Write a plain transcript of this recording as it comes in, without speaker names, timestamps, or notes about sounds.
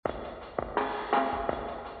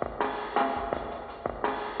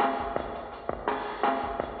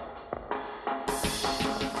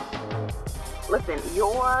Listen,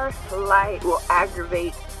 your light will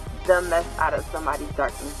aggravate the mess out of somebody's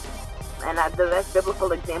darkness. And the best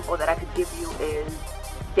biblical example that I could give you is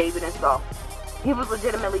David and Saul. He was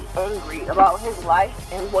legitimately angry about his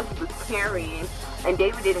life and what he was carrying, and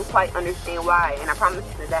David didn't quite understand why. And I promise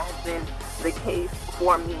you that has been the case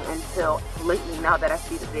for me until lately, now that I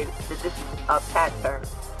see that this is a pattern.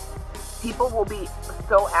 People will be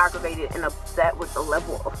so aggravated and upset with the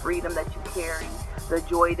level of freedom that you carry, the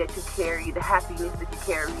joy that you carry, the happiness that you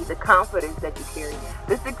carry, the confidence that you carry,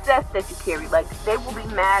 the success that you carry. Like, they will be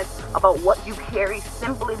mad about what you carry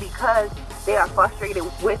simply because they are frustrated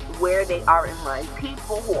with where they are in life.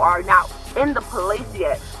 People who are not in the place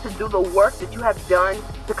yet to do the work that you have done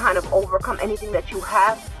to kind of overcome anything that you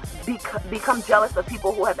have become jealous of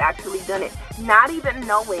people who have actually done it, not even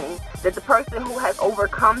knowing that the person who has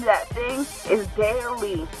overcome that thing is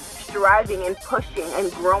daily striving and pushing and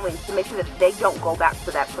growing to make sure that they don't go back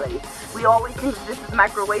to that place. We always think that this is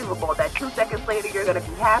microwavable, that 2 seconds later you're going to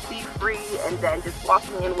be happy, free, and then just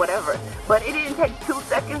walking in whatever. But it didn't take 2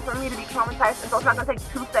 seconds for me to be traumatized, and so it's not going to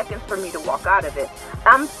take 2 seconds for me to walk out of it.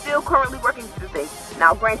 I'm still currently working through things.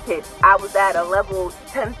 Now, granted, I was at a level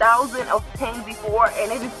 10,000 of pain before,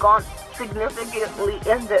 and it has gone significantly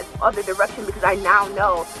in the other direction because I now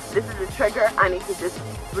know this is a trigger. I need to just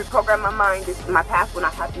reprogram my mind. My past will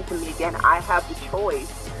not happen to me again. I have the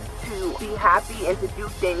choice to be happy and to do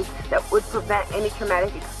things that would prevent any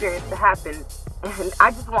traumatic experience to happen. And I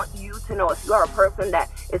just want you to know, if you are a person that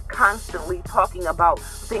is constantly talking about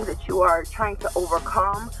things that you are trying to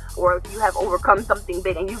overcome, or if you have overcome something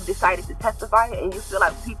big and you've decided to testify it and you feel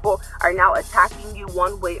like people are now attacking you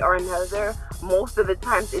one way or another, most of the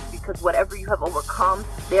times it's because whatever you have overcome,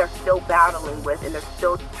 they are still battling with, and they're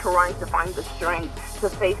still trying to find the strength to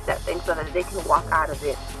face that thing so that they can walk out of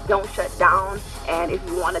it. Don't shut down. And if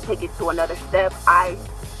you want to take it to another step, I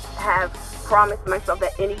have promised myself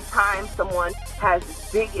that anytime someone has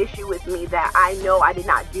this big issue with me that I know I did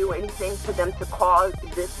not do anything for them to cause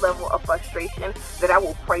this level of frustration, that I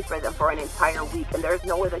will pray for them for an entire week. And there's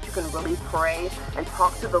no way that you can really pray and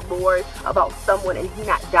talk to the Lord about someone and He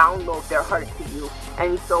not download their heart to you.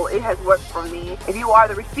 And so it has worked for me. If you are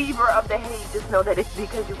the receiver of the hate, just know that it's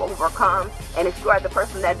because you've overcome. And if you are the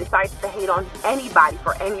person that decides to hate on anybody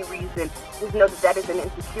for any reason, just know that that is an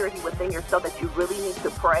insecurity within yourself that you really need to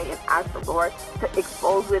pray and ask the Lord to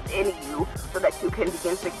expose within you so that you can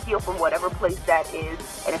begin to heal from whatever place that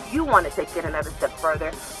is. And if you want to take it another step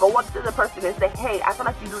further, go up to the person and say, hey, I feel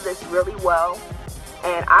like you do this really well,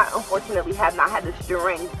 and I unfortunately have not had the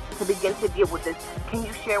strength to begin to deal with this. Can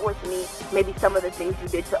you share with me maybe some of the things you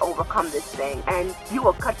did to overcome this thing? And you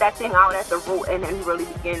will cut that thing out at the root and then really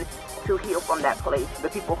begin to heal from that place. The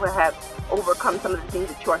people who have overcome some of the things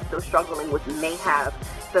that you are still struggling with may have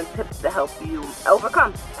some tips to help you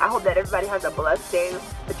overcome. I hope that everybody has a blessed day,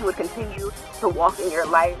 that you would continue to walk in your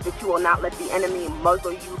light, that you will not let the enemy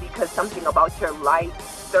muzzle you because something about your light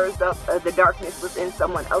stirs up the darkness within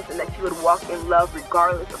someone else, and that you would walk in love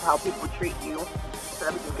regardless of how people treat you, so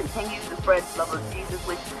that we can continue to spread the love of Jesus,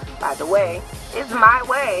 which, by the way, is my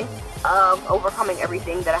way of overcoming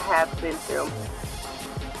everything that I have been through.